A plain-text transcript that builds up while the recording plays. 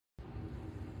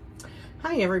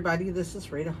Hi everybody, this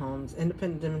is Rita Holmes,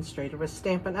 independent demonstrator with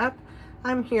Stampin' Up.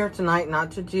 I'm here tonight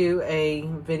not to do a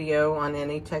video on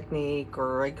any technique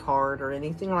or a card or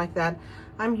anything like that.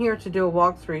 I'm here to do a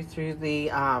walkthrough through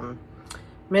the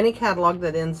mini catalog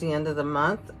that ends the end of the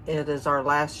month. It is our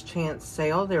last chance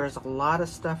sale. There is a lot of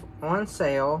stuff on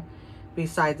sale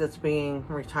besides it's being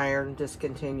retired and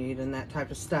discontinued and that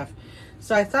type of stuff.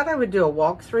 So I thought I would do a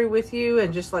walkthrough with you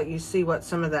and just let you see what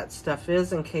some of that stuff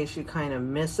is in case you kind of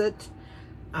miss it.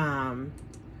 I'm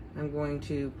going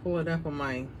to pull it up on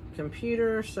my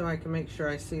computer so I can make sure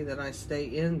I see that I stay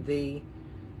in the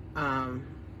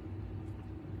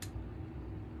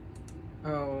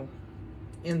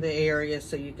in the area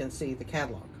so you can see the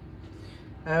catalog.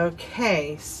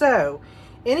 Okay, so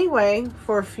anyway,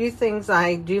 for a few things,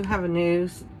 I do have a new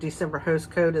December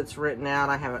host code. It's written out.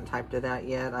 I haven't typed it out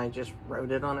yet. I just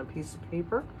wrote it on a piece of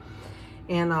paper.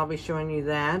 And I'll be showing you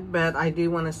that. But I do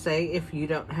want to say, if you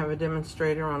don't have a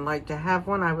demonstrator and would like to have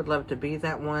one, I would love to be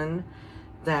that one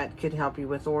that could help you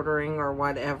with ordering or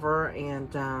whatever.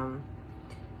 And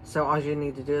so all you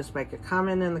need to do is make a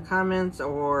comment in the comments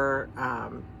or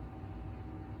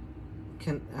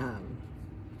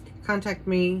contact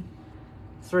me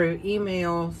through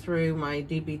email, through my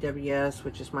DBWS,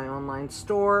 which is my online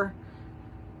store.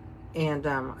 And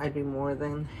I'd be more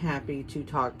than happy to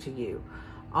talk to you.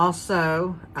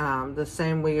 Also, the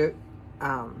same way,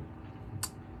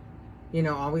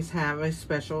 always have a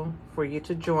special for you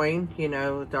to join.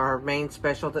 Our main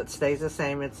special that stays the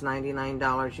same. It's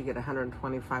 $99. You get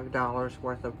 $125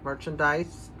 worth of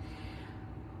merchandise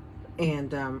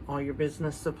and all your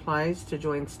business supplies to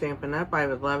join Stampin' Up. I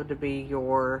would love to be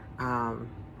your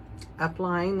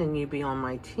upline and you be on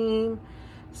my team.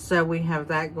 So we have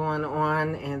that going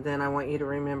on. And then I want you to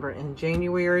remember in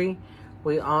January,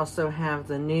 we also have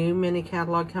the new mini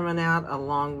catalog coming out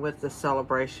along with the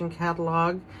celebration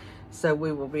catalog. So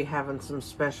we will be having some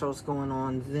specials going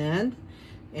on then.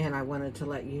 And I wanted to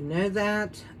let you know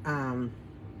that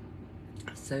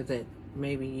so that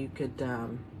maybe you could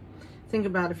think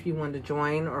about if you want to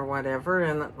join or whatever.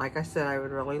 And like I said, I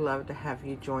would really love to have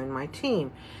you join my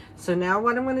team. So now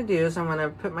what I'm going to do is I'm going to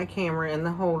put my camera in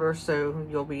the holder so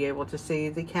you'll be able to see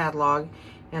the catalog.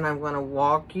 And I'm going to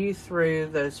walk you through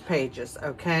those pages,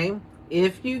 okay?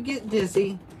 If you get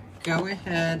dizzy, go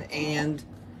ahead and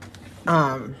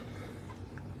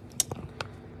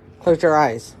close your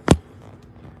eyes.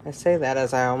 I say that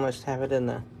as I almost have it in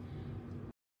the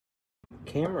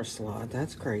camera slot.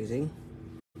 That's crazy.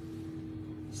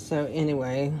 So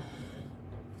anyway,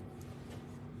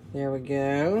 there we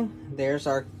go. There's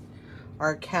our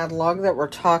catalog that we're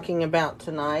talking about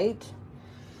tonight.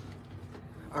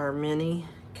 Our mini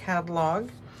catalog.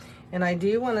 And I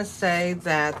do want to say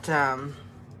that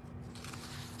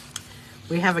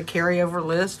we have a carryover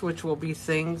list, which will be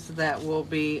things that will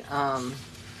be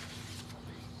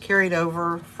carried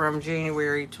over from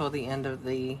January till the end of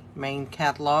the main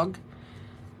catalog.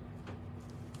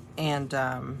 And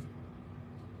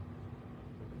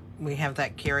we have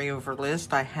that carryover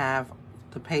list. I have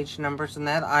the page numbers and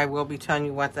that. I will be telling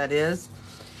you what that is.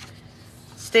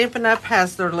 Stampin' Up!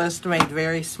 Has their list made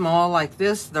very small like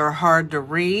this. They're hard to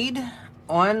read.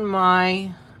 On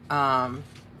my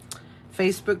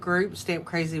Facebook group, Stamp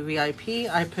Crazy VIP,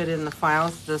 I put in the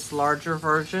files this larger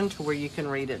version to where you can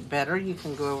read it better. You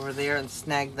can go over there and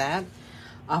snag that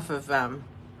off of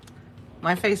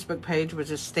my Facebook page,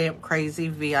 which is Stamp Crazy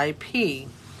VIP.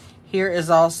 Here is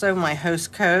also my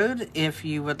host code if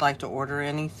you would like to order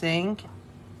anything.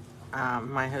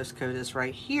 My host code is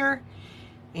right here.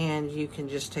 And you can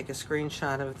just take a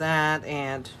screenshot of that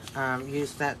and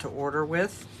use that to order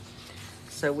with.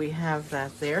 So we have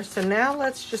that there. So now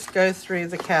let's just go through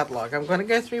the catalog. I'm going to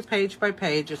go through page by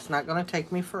page. It's not going to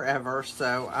take me forever.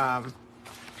 So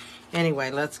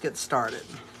anyway, let's get started.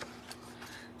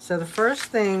 So the first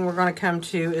thing we're going to come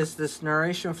to is this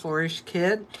Nourish and Flourish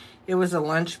kit. It was a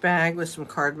lunch bag with some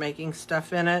card making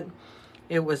stuff in it.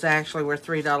 It was actually where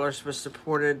 $3 was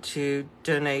supported to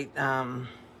donate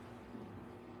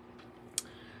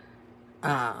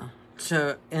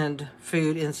to end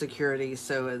food insecurity.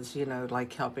 So it's,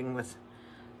 like helping with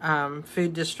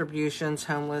food distributions,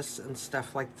 homeless and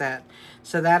stuff like that.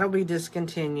 So that'll be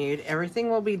discontinued.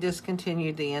 Everything will be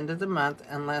discontinued the end of the month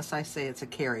unless I say it's a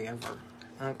carryover.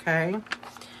 Okay.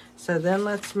 So then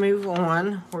let's move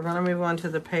on. We're going to move on to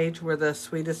the page where the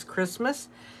Sweetest Christmas.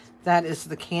 That is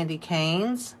the candy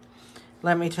canes.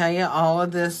 Let me tell you, all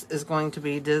of this is going to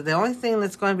be, the only thing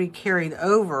that's going to be carried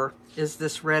over is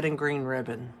this red and green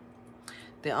ribbon.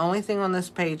 The only thing on this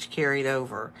page carried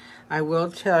over. I will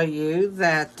tell you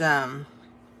that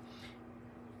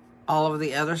All of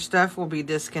the other stuff will be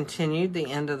discontinued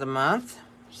the end of the month.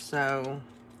 So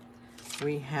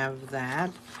we have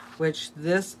that, which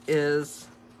this is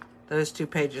those 2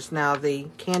 pages. Now the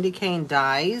candy cane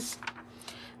dies,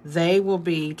 they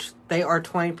are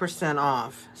 20%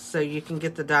 off. So you can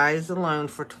get the dies alone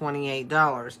for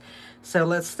 $28. So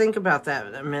let's think about that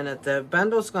in a minute. The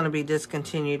bundle's going to be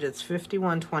discontinued. It's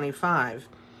 $51.25.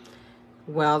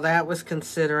 Well, that was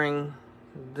considering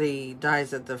the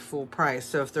dies at the full price.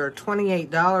 So if they're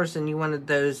 $28 and you wanted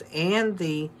those and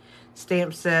the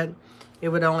stamp set, it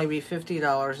would only be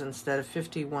 $50 instead of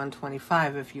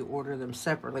 $51.25 if you order them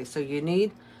separately. So you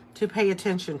need to pay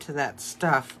attention to that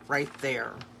stuff right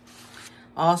there.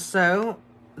 Also,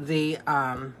 the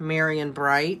Merry and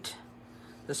Bright,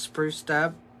 the spruced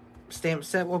up stamp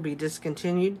set will be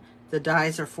discontinued. The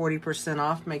dies are 40%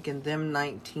 off, making them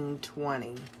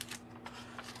 $19.20.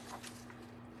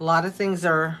 A lot of things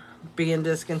are being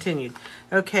discontinued.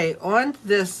 Okay, on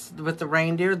this with the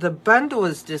reindeer, the bundle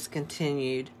is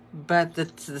discontinued, but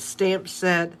the stamp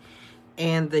set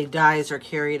and the dies are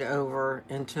carried over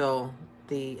until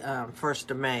the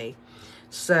 1st of May.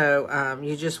 So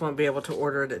you just won't be able to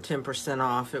order it at 10%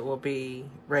 off. It will be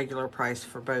regular price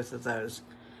for both of those.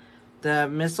 The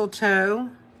mistletoe,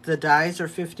 the dies are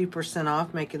 50%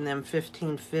 off, making them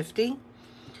 $15.50.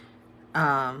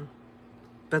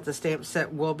 But the stamp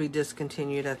set will be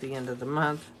discontinued at the end of the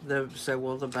month. So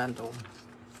will the bundle.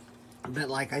 But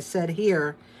like I said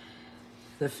here,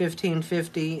 the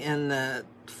 $15.50 and the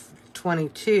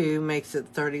 22 makes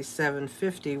it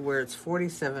 $37.50, where it's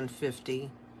 $47.50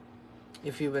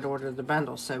 if you would order the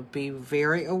bundle. So be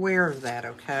very aware of that,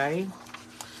 okay?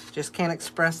 Just can't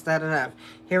express that enough.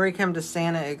 Here we come to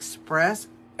Santa Express.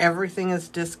 Everything is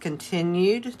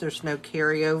discontinued. There's no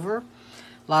carryover.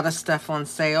 A lot of stuff on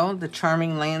sale. The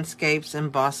Charming Landscapes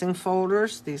embossing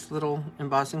folders, these little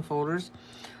embossing folders,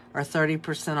 are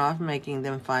 30% off, making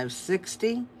them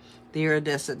 $5.60. The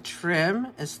iridescent trim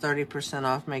is 30%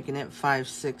 off, making it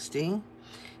 $5.60.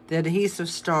 The adhesive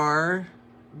star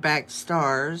back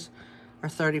stars are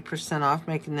 30% off,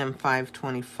 making them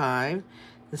 $5.25.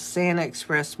 The Santa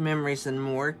Express Memories and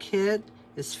More kit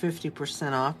is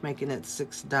 50% off, making it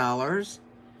 $6.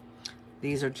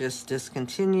 These are just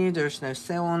discontinued. There's no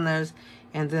sale on those.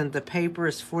 And then the paper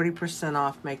is 40%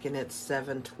 off, making it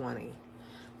 $7.20.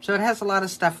 So it has a lot of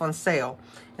stuff on sale.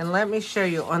 And let me show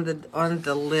you on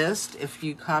the list, if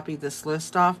you copy this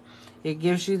list off, it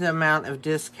gives you the amount of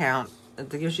discount. It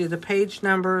gives you the page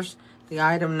numbers, the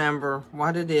item number,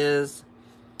 what it is,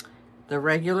 the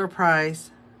regular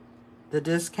price, the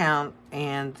discount,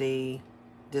 and the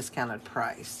discounted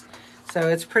price. So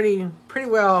it's pretty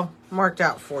well marked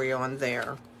out for you on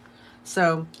there.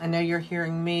 So I know you're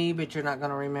hearing me, but you're not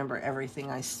going to remember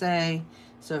everything I say.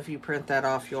 So if you print that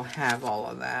off, you'll have all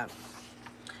of that.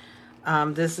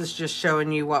 This is just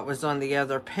showing you what was on the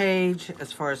other page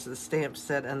as far as the stamp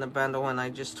set and the bundle. And I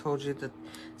just told you that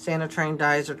Santa Train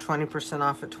dies are 20%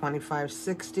 off at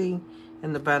 $25.60.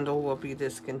 And the bundle will be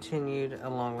discontinued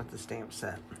along with the stamp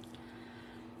set.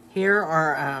 Here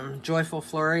are Joyful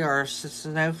Flurry, or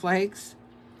snowflakes.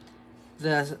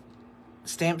 The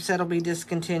stamp set will be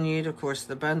discontinued. Of course,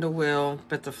 the bundle will,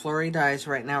 but the flurry dies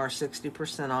right now are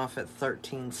 60% off at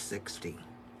 $13.60.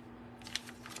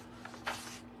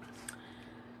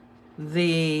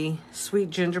 The Sweet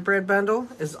Gingerbread bundle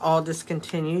is all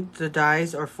discontinued. The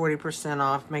dies are 40%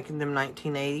 off, making them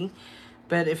 $19.80.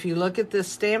 But if you look at this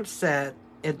stamp set,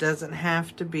 it doesn't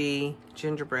have to be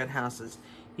gingerbread houses.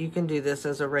 You can do this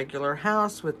as a regular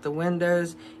house with the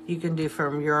windows. You can do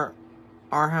from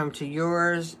our home to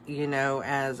yours, you know,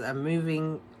 as a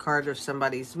moving card if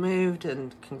somebody's moved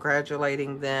and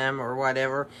congratulating them or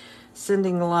whatever.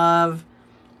 Sending love.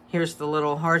 Here's the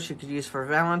little hearts you could use for a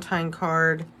Valentine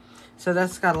card. So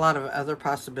that's got a lot of other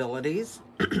possibilities.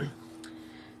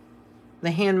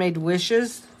 The Handmade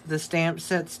Wishes, the stamp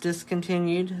set's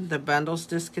discontinued. The bundle's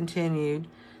discontinued.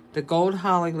 The gold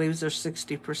holly leaves are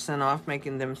 60% off,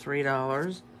 making them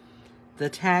 $3. The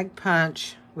Tag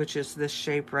Punch, which is this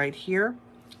shape right here,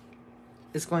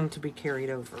 is going to be carried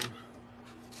over.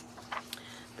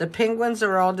 The penguins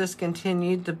are all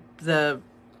discontinued. The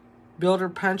Builder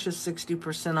Punch is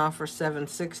 60% off for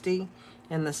 $7.60,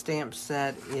 and the stamp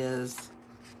set is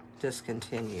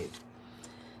discontinued.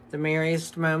 The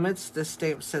Merriest Moments, the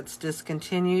stamp set's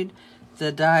discontinued.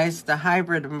 The dies, the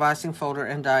hybrid embossing folder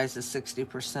and dies is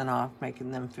 60% off,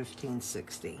 making them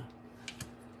 $15.60.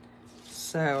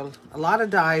 So a lot of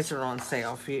dies are on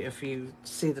sale if you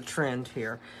see the trend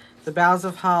here. The Boughs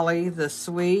of Holly, the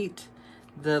Sweet,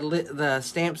 the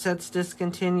stamp set's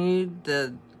discontinued.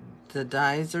 The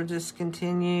dies are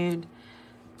discontinued.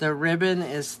 The ribbon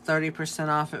is 30%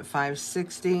 off at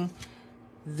 $5.60.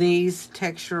 These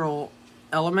textural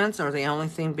elements are the only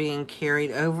thing being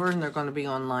carried over, and they're going to be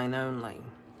online only.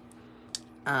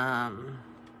 And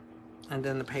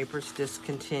then the paper's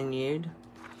discontinued.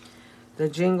 The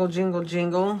Jingle Jingle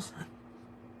Jingle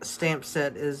stamp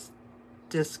set is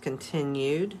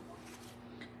discontinued.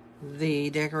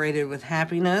 The Decorated with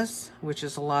Happiness, which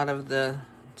is a lot of the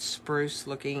spruce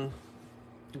looking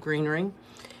greenery.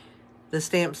 The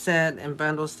stamp set and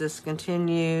bundles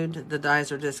discontinued. The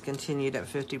dies are discontinued at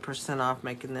 50% off,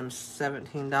 making them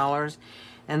 $17.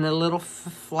 And the little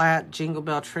flat Jingle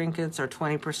Bell trinkets are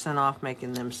 20% off,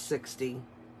 making them $6.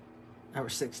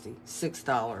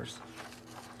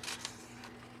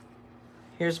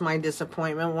 Here's my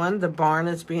disappointment one. The barn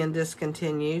is being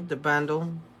discontinued. The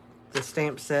bundle, the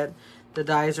stamp set, the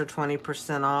dies are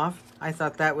 20% off. I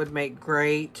thought that would make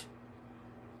great,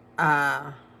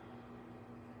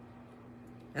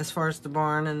 as far as the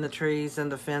barn and the trees and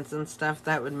the fence and stuff,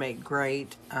 that would make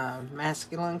great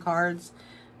masculine cards,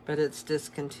 but it's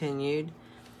discontinued.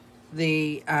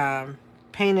 The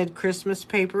painted Christmas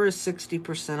paper is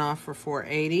 60% off for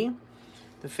 $4.80.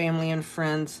 The Family and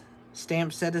Friends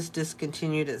stamp set is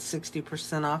discontinued at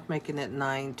 60% off, making it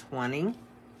 $9.20.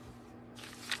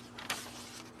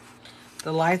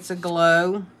 The Lights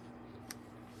Aglow,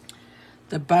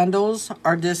 the bundles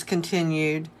are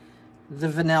discontinued. The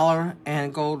vanilla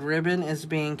and gold ribbon is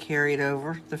being carried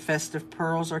over. The Festive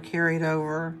Pearls are carried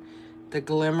over. The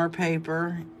Glimmer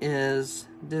paper is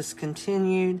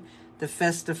discontinued. The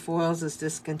Festive Foils is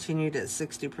discontinued at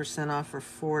 60% off for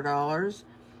 $4.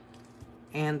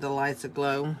 And the Lights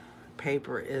Aglow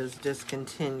paper is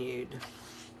discontinued.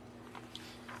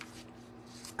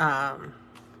 The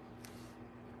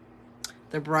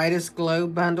Brightest Glow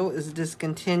bundle is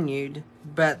discontinued,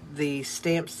 but the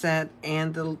stamp set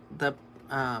and the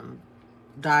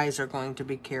dies are going to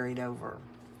be carried over.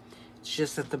 It's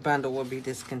just that the bundle will be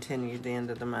discontinued at the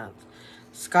end of the month.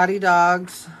 Scotty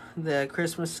Dogs, the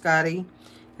Christmas Scotty,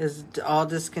 is all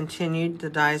discontinued. The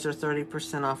dies are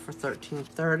 30% off for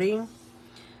 $13.30.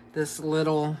 This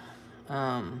little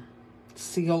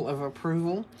seal of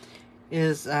approval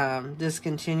is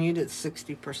discontinued at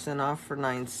 60% off for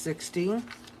 $9.60.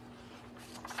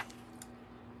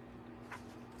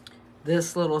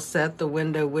 This little set, the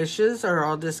Window Wishes, are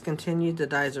all discontinued. The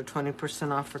dies are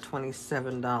 20% off for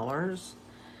 $27.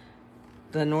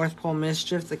 The North Pole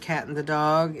Mischief, the Cat and the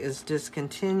Dog, is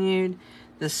discontinued.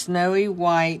 The Snowy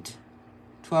White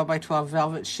 12x12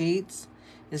 velvet sheets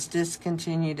is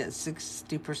discontinued at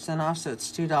 60% off, so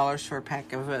it's $2 for a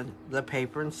pack of the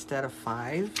paper instead of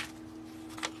 $5.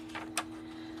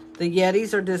 The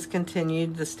Yetis are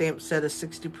discontinued. The stamp set is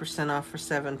 60% off for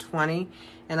 $7.20.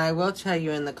 And I will tell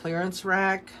you, in the clearance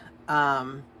rack,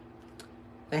 they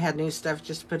had new stuff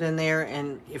just put in there.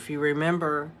 And if you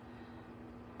remember,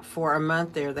 for a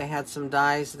month there, they had some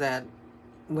dies that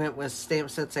went with stamp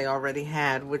sets they already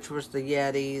had, which was the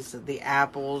Yetis, the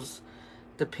Apples,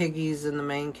 the Piggies in the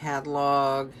main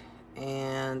catalog,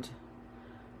 and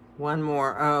one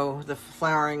more. Oh, the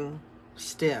Flowering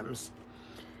Stems.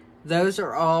 Those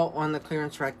are all on the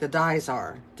clearance rack. The dies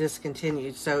are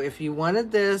discontinued. So if you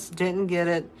wanted this, didn't get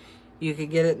it, you could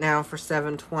get it now for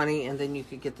 $7.20, and then you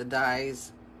could get the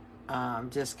dies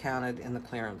discounted in the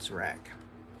clearance rack,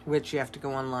 which you have to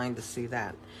go online to see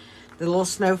that. The little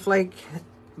snowflake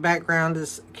background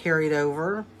is carried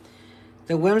over.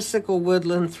 The Whimsical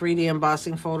Woodland 3D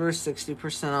embossing folder is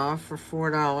 60% off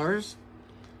for $4.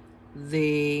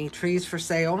 The Trees for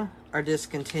Sale are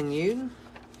discontinued.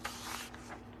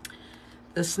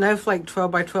 The Snowflake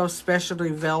 12x12 Specialty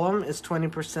Vellum is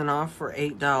 20% off for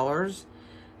 $8.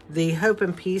 The Hope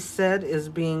and Peace set is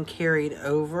being carried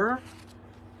over.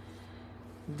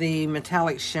 The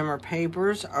Metallic Shimmer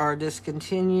papers are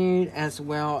discontinued, as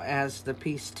well as the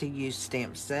Peace to Use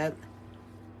stamp set.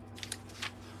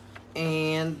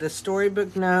 And the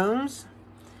Storybook Gnomes,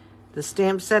 the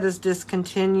stamp set is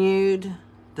discontinued.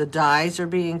 The dies are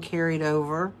being carried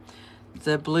over.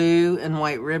 The blue and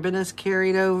white ribbon is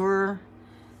carried over.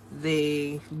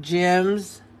 The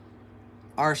gems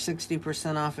are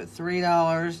 60% off at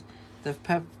 $3. The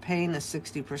pep paint is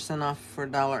 60% off for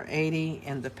 $1.80,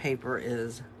 and the paper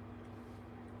is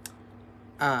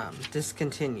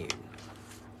discontinued.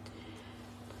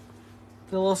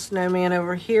 The little snowman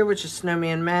over here, which is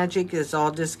Snowman Magic, is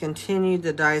all discontinued.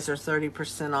 The dies are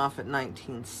 30% off at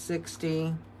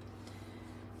 $19.60.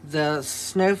 The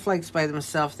snowflakes by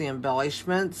themselves, the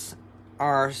embellishments,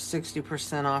 are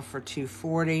 60% off for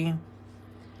 $2.40.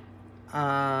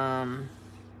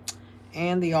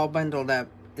 And the all bundled up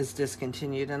is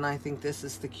discontinued, and I think this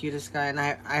is the cutest guy, and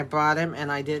I bought him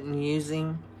and I didn't use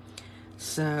him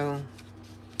So,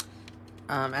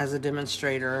 as a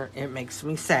demonstrator, it makes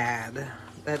me sad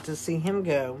that to see him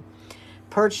go.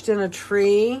 Perched in a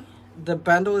Tree, the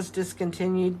bundle is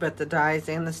discontinued, but the dies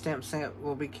and the stamp set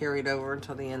will be carried over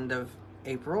until the end of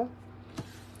April.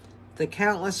 The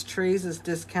Countless Trees is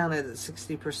discounted at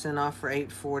 60% off for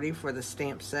 $8.40 for the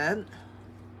stamp set.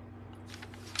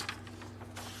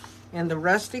 And the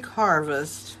Rustic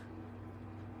Harvest,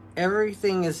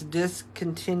 everything is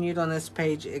discontinued on this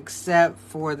page except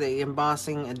for the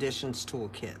Embossing Additions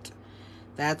Toolkit.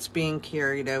 That's being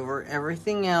carried over.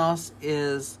 Everything else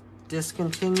is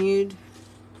discontinued,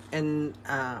 and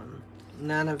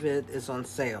none of it is on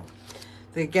sale.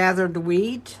 The Gathered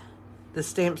Wheat, the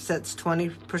stamp set's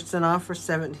 20% off for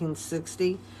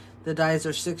 $17.60. The dies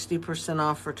are 60%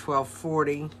 off for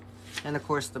 $12.40. And of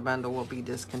course the bundle will be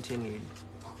discontinued.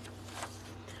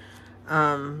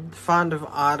 Fond of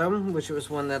Autumn, which was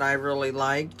one that I really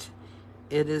liked,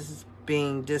 it is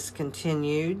being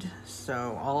discontinued,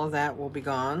 so all of that will be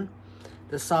gone.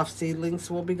 The Soft Seedlings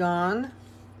will be gone.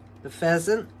 The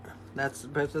Pheasant,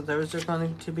 both of those are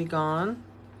going to be gone.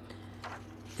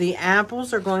 The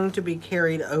apples are going to be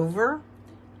carried over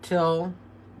till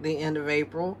the end of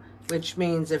April, which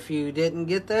means if you didn't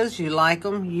get those, you like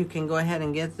them, you can go ahead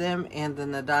and get them, and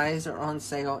then the dies are on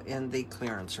sale in the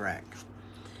clearance rack.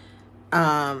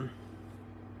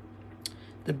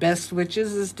 The Best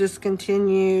Witches is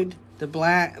discontinued. The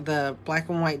black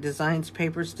and white designs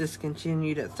paper is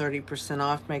discontinued at 30%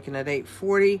 off, making it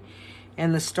 $8.40.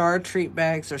 And the Star Treat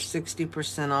bags are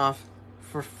 60% off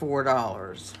for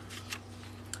 $4.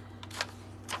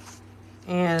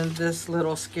 And this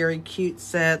little Scary Cute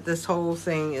set, this whole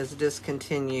thing is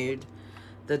discontinued.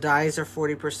 The dies are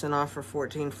 40% off for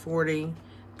 $14.40.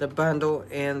 The bundle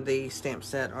and the stamp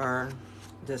set are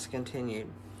discontinued.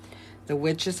 The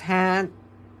Witch's Hat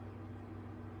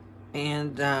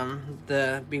and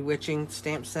the Bewitching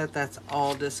stamp set, that's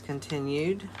all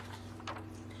discontinued.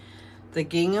 The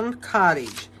Gingham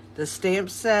Cottage, the stamp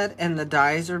set and the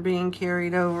dies are being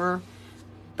carried over,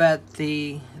 but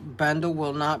the bundle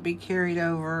will not be carried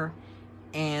over,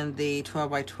 and the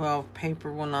 12x12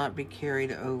 paper will not be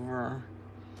carried over.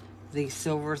 The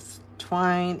Silver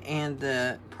Twine and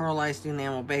the Pearlized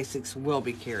Enamel Basics will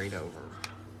be carried over.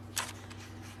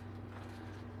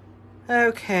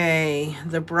 Okay,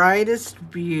 the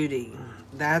Brightest Beauty,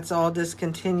 that's all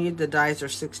discontinued. The dies are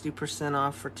 60%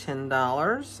 off for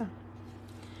 $10.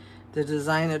 The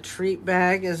Designer Treat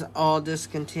bag is all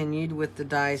discontinued with the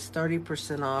dies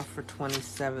 30% off for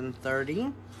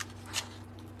 $27.30.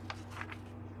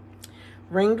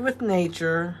 Ringed with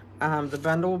Nature, the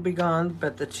bundle will be gone,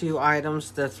 but the two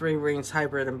items, the 3 Rings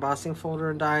Hybrid Embossing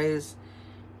Folder and dies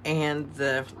and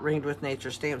the Ringed with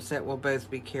Nature stamp set, will both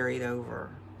be carried over.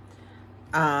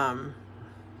 The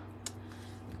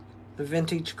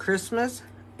Vintage Christmas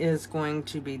is going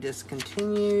to be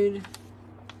discontinued.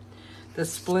 The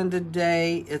Splendid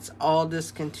Day, it's all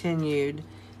discontinued.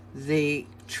 The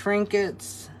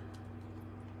trinkets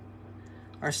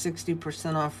are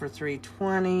 60% off for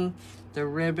 $3.20. The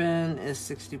ribbon is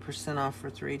 60% off for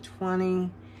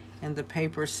 $3.20. And the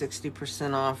paper is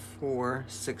 60% off for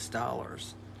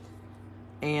 $6.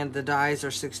 And the dies are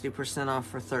 60% off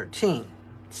for $13.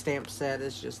 Stamp set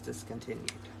is just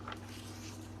discontinued.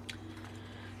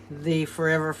 The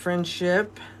Forever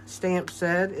Friendship stamp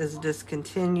set is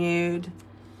discontinued.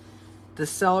 The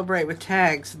Celebrate with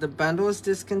Tags, the bundle is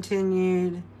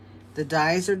discontinued. The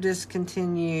dies are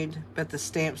discontinued, but the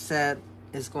stamp set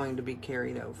is going to be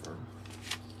carried over.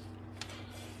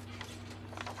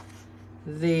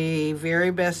 The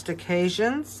Very Best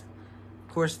Occasions,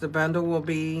 of course the bundle will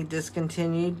be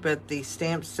discontinued, but the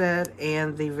stamp set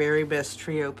and the Very Best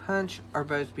Trio Punch are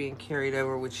both being carried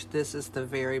over, which this is the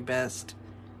Very Best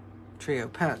Trio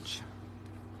Punch.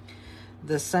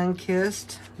 The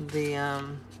Sunkissed, the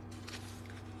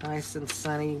nice and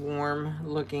sunny, warm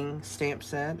looking stamp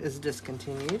set is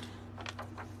discontinued.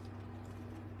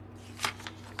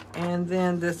 And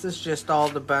then this is just all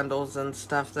the bundles and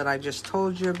stuff that I just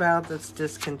told you about that's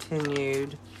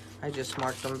discontinued. I just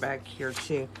marked them back here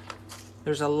too.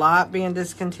 There's a lot being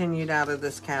discontinued out of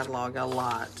this catalog, a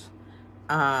lot.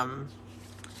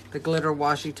 The glitter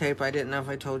washi tape, I didn't know if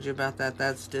I told you about that.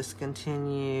 That's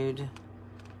discontinued.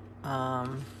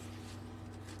 Then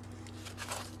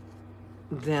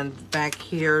back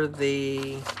here,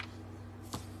 the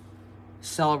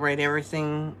Celebrate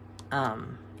Everything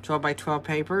 12x12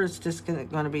 paper is going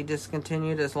to be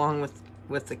discontinued, as long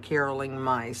with the Caroling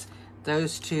Mice.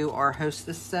 Those two are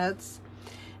Hostess sets,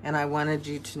 and I wanted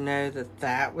you to know that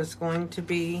that was going to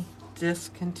be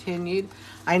discontinued.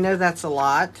 I know that's a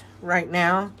lot right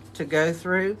now to go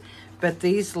through, But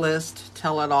these lists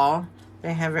tell it all.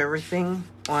 They have everything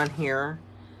on here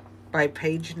by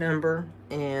page number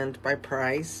and by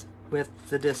price with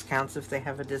the discounts if they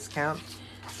have a discount.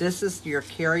 This is your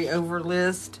carryover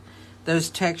list.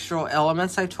 Those textural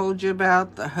elements I told you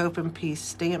about, the Hope and Peace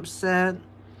stamp set,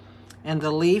 and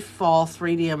the Leaf Fall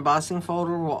 3D embossing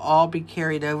folder will all be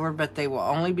carried over, but they will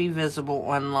only be visible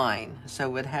online. So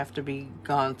it would have to be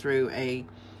gone through a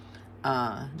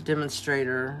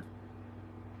demonstrator's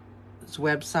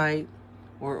website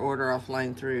or order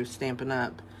offline through Stampin'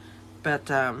 Up. But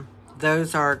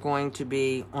those are going to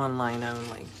be online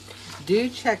only. Do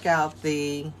check out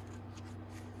the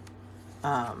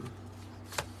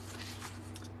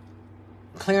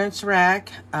clearance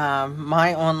rack.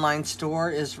 My online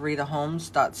store is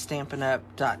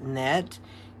ritaholmes.stampinup.net.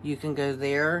 You can go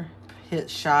there, hit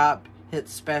shop, hit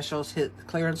specials, hit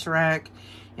clearance rack,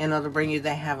 and it'll bring you.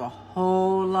 They have a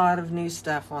whole lot of new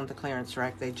stuff on the clearance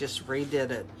rack. They just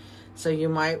redid it, so you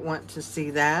might want to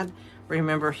see that.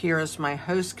 Remember, here is my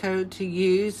host code to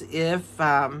use if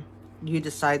you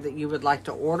decide that you would like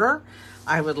to order.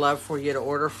 I would love for you to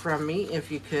order from me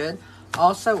if you could.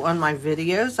 Also, on my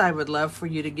videos, I would love for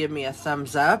you to give me a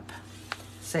thumbs up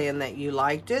saying that you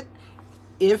liked it.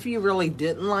 If you really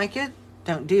didn't like it,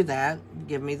 don't do that.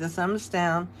 Give me the thumbs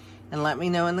down and let me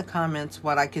know in the comments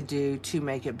what I could do to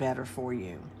make it better for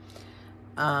you.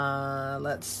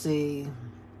 Let's see.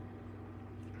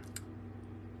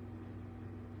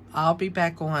 I'll be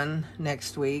back on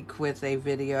next week with a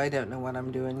video. I don't know what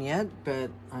I'm doing yet, but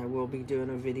I will be doing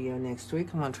a video next week.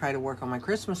 I'm going to try to work on my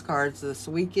Christmas cards this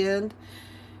weekend,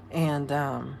 and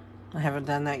I haven't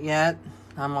done that yet.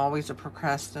 I'm always a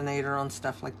procrastinator on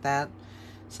stuff like that,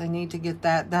 so I need to get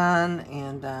that done,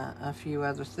 and a few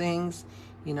other things.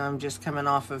 You know, I'm just coming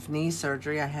off of knee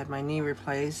surgery. I had my knee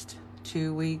replaced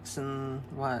 2 weeks and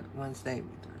Wednesday,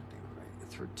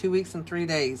 Thursday, 2 weeks and 3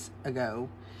 days ago.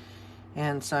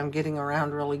 And so I'm getting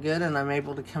around really good, and I'm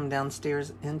able to come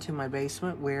downstairs into my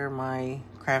basement where my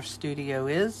craft studio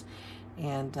is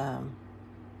and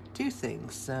do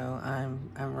things. So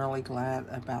I'm really glad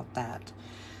about that.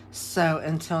 So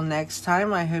until next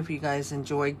time, I hope you guys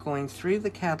enjoyed going through the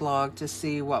catalog to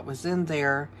see what was in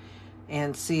there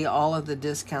and see all of the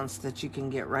discounts that you can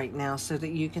get right now so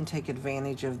that you can take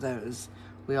advantage of those.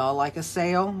 We all like a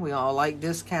sale. We all like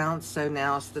discounts, so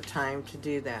now's the time to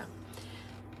do that.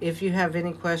 If you have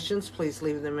any questions, please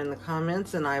leave them in the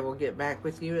comments, and I will get back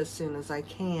with you as soon as I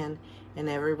can. And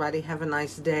everybody have a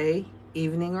nice day,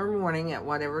 evening, or morning at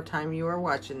whatever time you are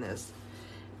watching this.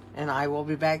 And I will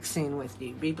be back soon with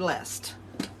you. Be blessed.